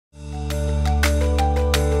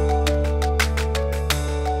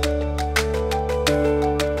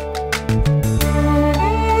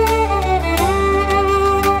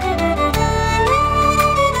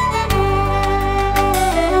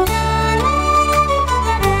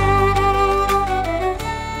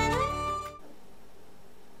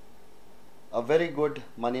good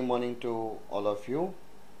money morning to all of you.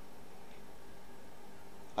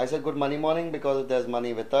 I said good money morning because there's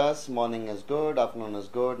money with us. Morning is good, afternoon is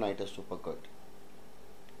good, night is super good.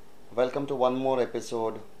 Welcome to one more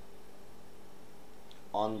episode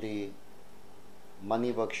on the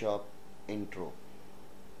Money Workshop intro.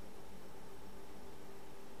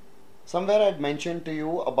 Somewhere I'd mentioned to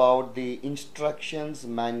you about the instructions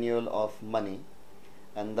manual of money,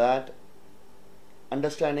 and that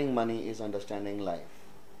understanding money is understanding life.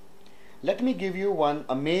 Let me give you one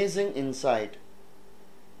amazing insight.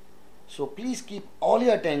 So please keep all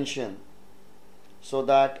your attention so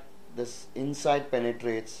that this insight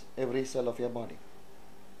penetrates every cell of your body.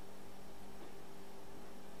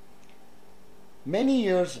 Many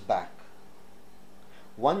years back,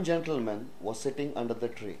 one gentleman was sitting under the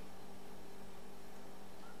tree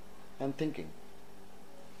and thinking.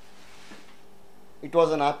 It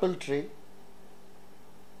was an apple tree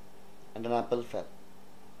and an apple fell.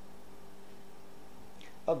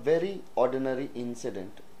 A very ordinary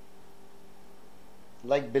incident,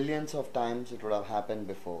 like billions of times it would have happened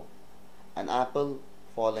before, an apple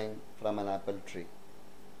falling from an apple tree.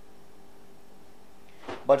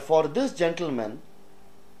 But for this gentleman,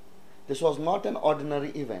 this was not an ordinary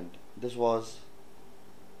event. This was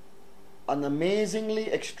an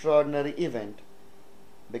amazingly extraordinary event,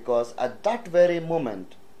 because at that very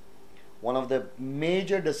moment, one of the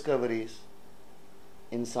major discoveries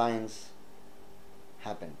in science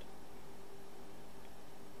happened.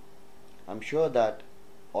 I'm sure that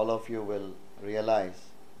all of you will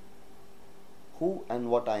realize who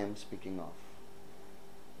and what I am speaking of.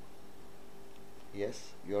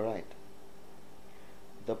 Yes, you're right.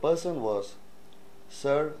 The person was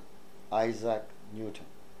Sir Isaac Newton.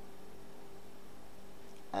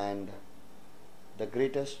 And the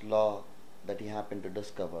greatest law that he happened to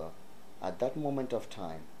discover at that moment of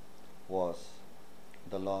time was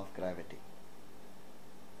the law of gravity.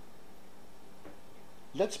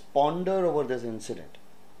 Let's ponder over this incident.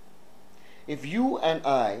 If you and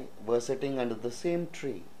I were sitting under the same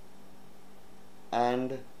tree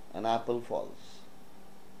and an apple falls,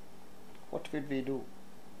 what would we do?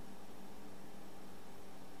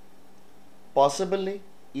 Possibly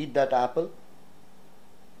eat that apple,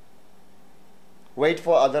 wait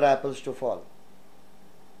for other apples to fall.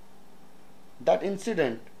 That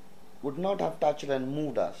incident would not have touched and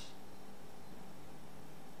moved us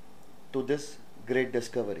to this great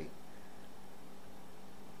discovery.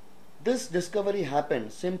 This discovery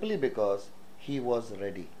happened simply because he was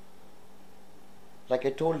ready. Like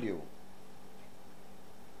I told you,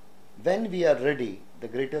 when we are ready, the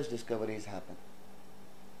greatest discoveries happen.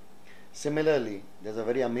 Similarly, there's a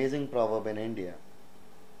very amazing proverb in India.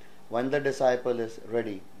 When the disciple is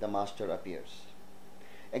ready, the master appears.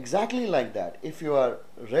 Exactly like that, if you are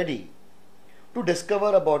ready to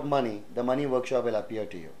discover about money, the money workshop will appear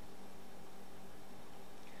to you.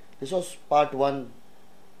 This was part 1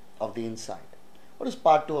 of the insight. What is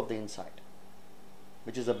part 2 of the insight?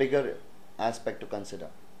 Which is a bigger aspect to consider.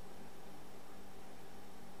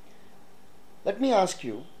 Let me ask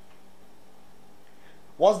you,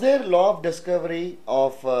 was there law of discovery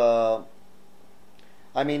of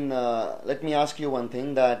let me ask you one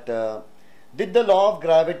thing, that did the law of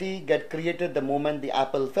gravity get created the moment the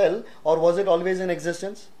apple fell, or was it always in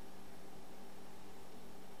existence?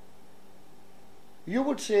 You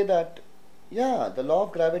would say that, yeah, the law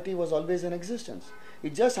of gravity was always in existence.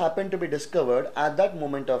 It just happened to be discovered at that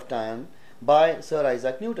moment of time by Sir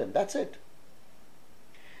Isaac Newton. That's it.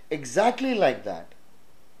 Exactly like that.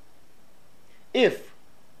 If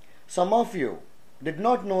some of you did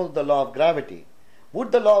not know the law of gravity,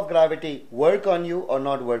 would the law of gravity work on you or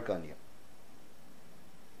not work on you?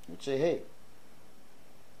 You'd say, hey,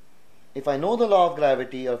 if I know the law of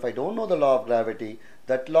gravity or if I don't know the law of gravity,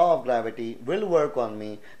 that law of gravity will work on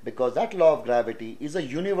me, because that law of gravity is a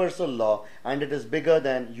universal law and it is bigger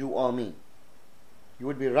than you or me. You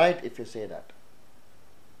would be right if you say that.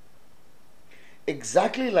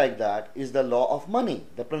 Exactly like that is the law of money,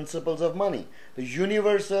 the principles of money, the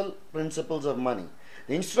universal principles of money.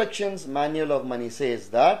 The instructions manual of money says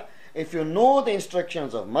that if you know the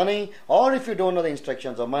instructions of money, or if you don't know the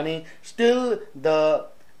instructions of money, still the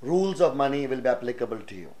rules of money will be applicable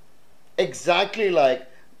to you. Exactly like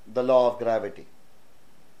the law of gravity.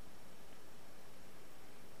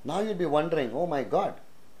 Now you'll be wondering, oh my God,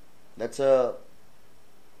 that's a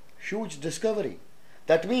huge discovery.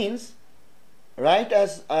 That means, right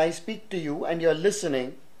as I speak to you and you're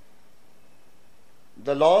listening,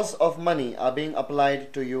 the laws of money are being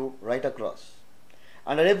applied to you right across.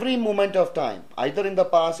 And at every moment of time, either in the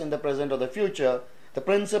past, in the present or the future, the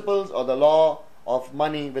principles or the law of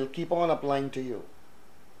money will keep on applying to you.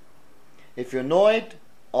 If you know it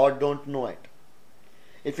or don't know it.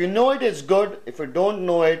 If you know it, it's good. If you don't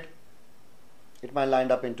know it, it might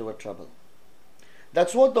land up into a trouble.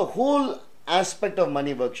 That's what the whole aspect of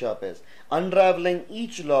money workshop is. Unraveling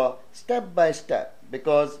each law step by step,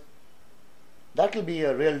 because that will be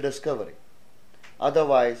a real discovery.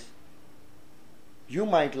 Otherwise, you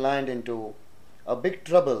might land into a big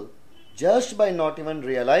trouble just by not even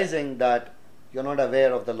realizing that you're not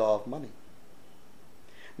aware of the law of money.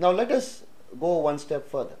 Now let us go one step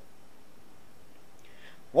further.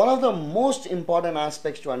 One of the most important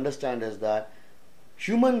aspects to understand is that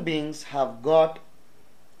human beings have got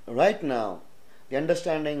right now the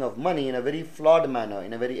understanding of money in a very flawed manner,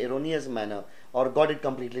 in a very erroneous manner, or got it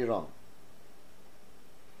completely wrong.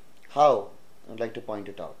 How? I'd like to point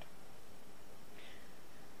it out.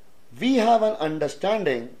 We have an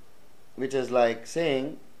understanding which is like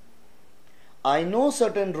saying, I know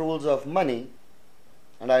certain rules of money,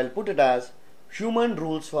 and I'll put it as human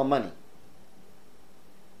rules for money.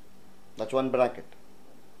 That's one bracket.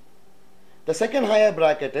 The second higher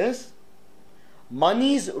bracket is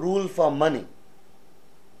money's rule for money.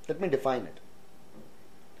 Let me define it.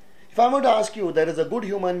 If I were to ask you, there is a good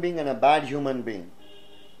human being and a bad human being,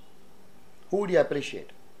 who would you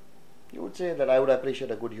appreciate? You would say that I would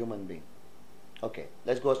appreciate a good human being. Okay,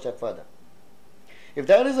 let's go a step further. If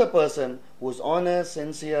there is a person who is honest,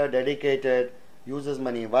 sincere, dedicated, uses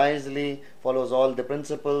money wisely, follows all the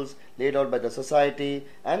principles laid out by the society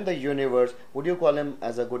and the universe, would you call him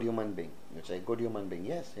as a good human being? You say, good human being.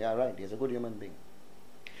 Yes, yeah, right, he's a good human being.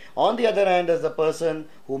 On the other hand, as a person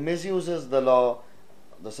who misuses the law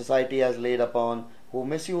the society has laid upon, who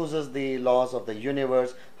misuses the laws of the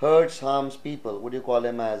universe, hurts, harms people, would you call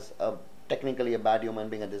him as technically a bad human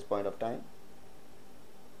being at this point of time?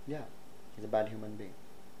 Yeah, he's a bad human being.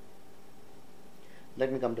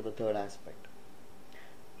 Let me come to the third aspect.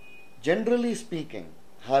 Generally speaking,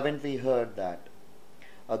 haven't we heard that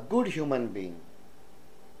a good human being,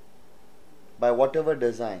 by whatever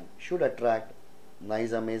design, should attract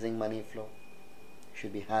nice, amazing money flow,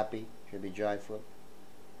 should be happy, should be joyful?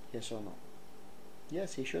 Yes or no?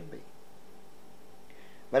 Yes, he should be.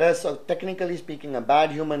 Whereas, technically speaking, a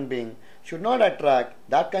bad human being should not attract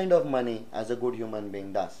that kind of money as a good human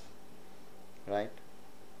being does. Right?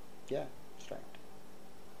 Yeah, that's right.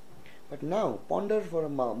 But now, ponder for a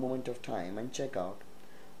moment of time and check out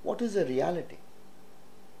what is the reality.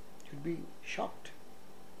 You'll be shocked,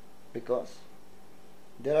 because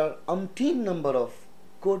there are umpteen number of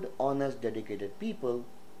good, honest, dedicated people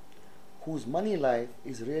whose money life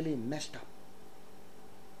is really messed up.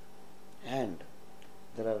 And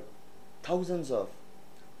there are thousands of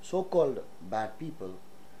so-called bad people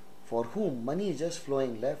for whom money is just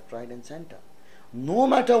flowing left, right and center. No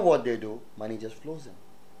matter what they do, money just flows in.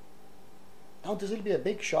 Now this will be a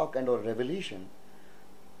big shock and or revelation.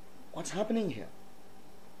 What's happening here?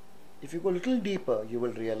 If you go a little deeper, you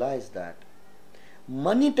will realize that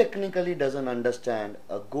money technically doesn't understand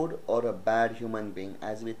a good or a bad human being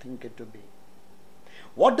as we think it to be.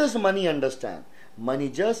 What does money understand? Money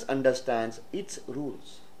just understands its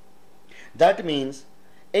rules. That means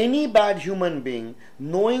any bad human being,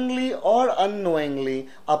 knowingly or unknowingly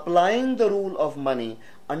applying the rule of money,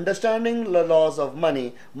 understanding the laws of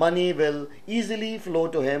money, money will easily flow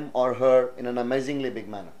to him or her in an amazingly big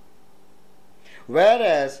manner.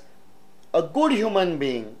 Whereas a good human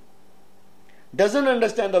being doesn't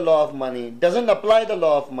understand the law of money, doesn't apply the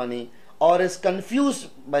law of money, or is confused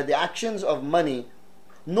by the actions of money,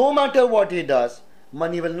 no matter what he does,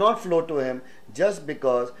 money will not flow to him just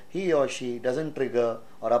because he or she doesn't trigger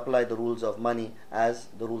or apply the rules of money as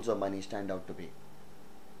the rules of money stand out to be.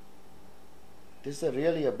 This is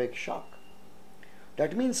really a big shock.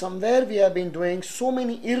 That means somewhere we have been doing so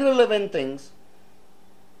many irrelevant things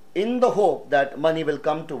in the hope that money will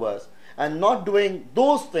come to us, and not doing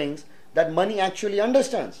those things that money actually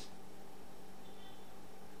understands.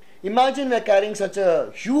 Imagine we are carrying such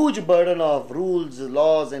a huge burden of rules,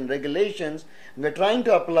 laws and regulations, and we are trying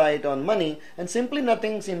to apply it on money, and simply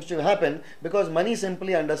nothing seems to happen because money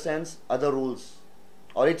simply understands other rules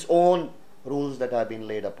or its own rules that have been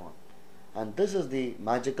laid upon. And this is the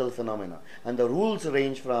magical phenomena. And the rules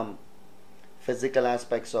range from physical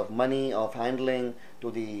aspects of money, of handling,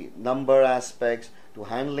 to the number aspects, to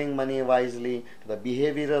handling money wisely, to the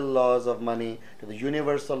behavioral laws of money, to the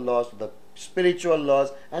universal laws, to the spiritual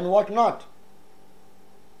laws and what not.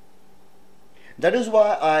 That is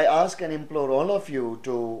why I ask and implore all of you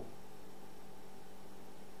to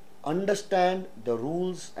understand the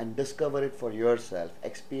rules and discover it for yourself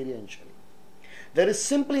experientially. There is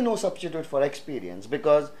simply no substitute for experience,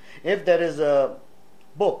 because if there is a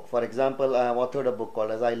book, for example, I have authored a book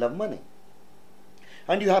called as I Love Money.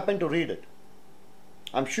 and you happen to read it,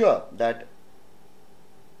 I'm sure that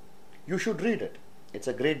you should read it. It's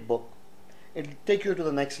a great book. It'll take you to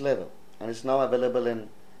the next level, and it's now available in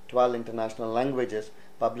 12 international languages,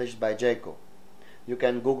 published by Jayco. You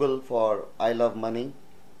can Google for I Love Money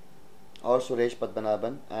or Suresh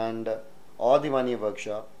Padmanabhan and or the Money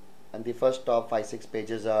Workshop, and the first top 5-6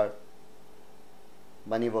 pages are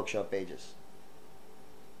Money Workshop pages.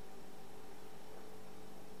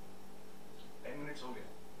 10 minutes हो गया.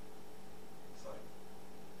 Sorry.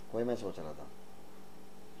 वही मैं सोच रहा था.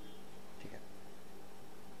 ठीक है,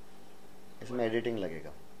 इसमें एडिटिंग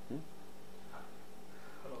लगेगा.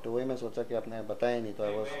 तो वही मैं सोचा कि आपने बताया नहीं तो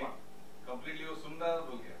आई वाज कंप्लीटली वो सुन रहा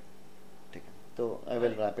बोल गया. ठीक है, तो I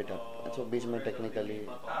will wrap it up. अच्छा, बीच में टेक्निकली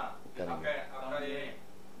करेंगे. आपका ये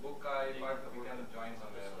बुक का एक part we can join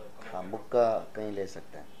somewhere. हाँ, बुक का कहीं ले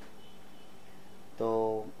सकते हैं. तो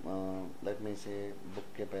लेट मी से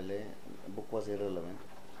बुक के पहले book was irrelevant.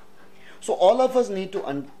 So all of us need to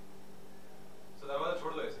सो दरवाजा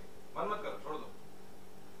छोड़ दो ऐसे. मन मत करो, छोड़ दो.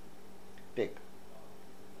 Take.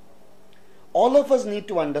 All of us need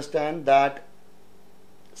to understand that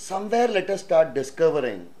somewhere let us start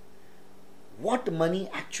discovering what money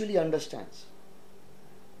actually understands.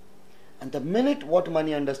 And the minute what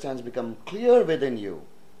money understands become clear within you,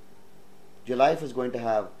 your life is going to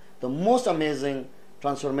have the most amazing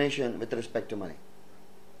transformation with respect to money.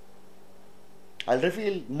 I'll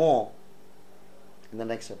reveal more in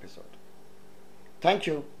the next episode. Thank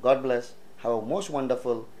you. God bless. Have a most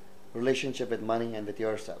wonderful relationship with money and with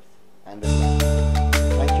yourself and with life.